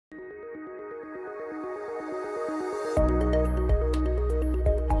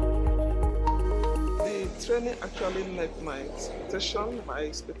training actually met my expectation. My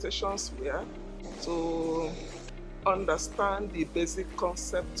expectations were to understand the basic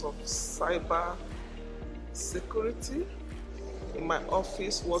concept of cyber security. In my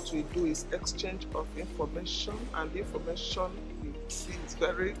office, what we do is exchange of information, and the information we see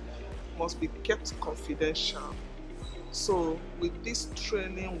must be kept confidential. So with this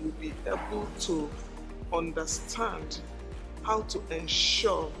training, we'll be able to understand how to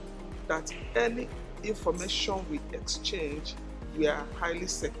ensure that any information we exchange, we are highly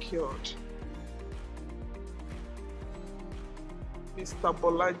secured. Mr.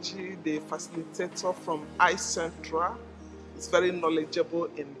 Bolaji, the facilitator from iCentra, is very knowledgeable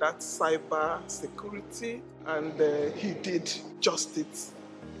in that cyber security, and he did justice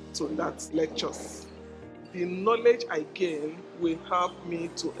to that lectures. The knowledge I gain will help me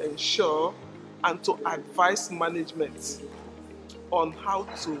to ensure and to advise management on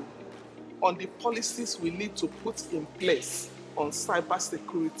the policies we need to put in place on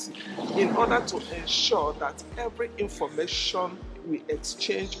cybersecurity in order to ensure that every information we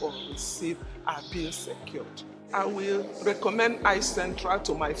exchange or receive are being secured. I will recommend iCentra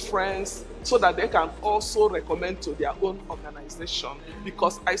to my friends so that they can also recommend to their own organization,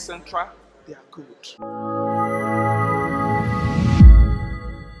 because iCentra, they are good.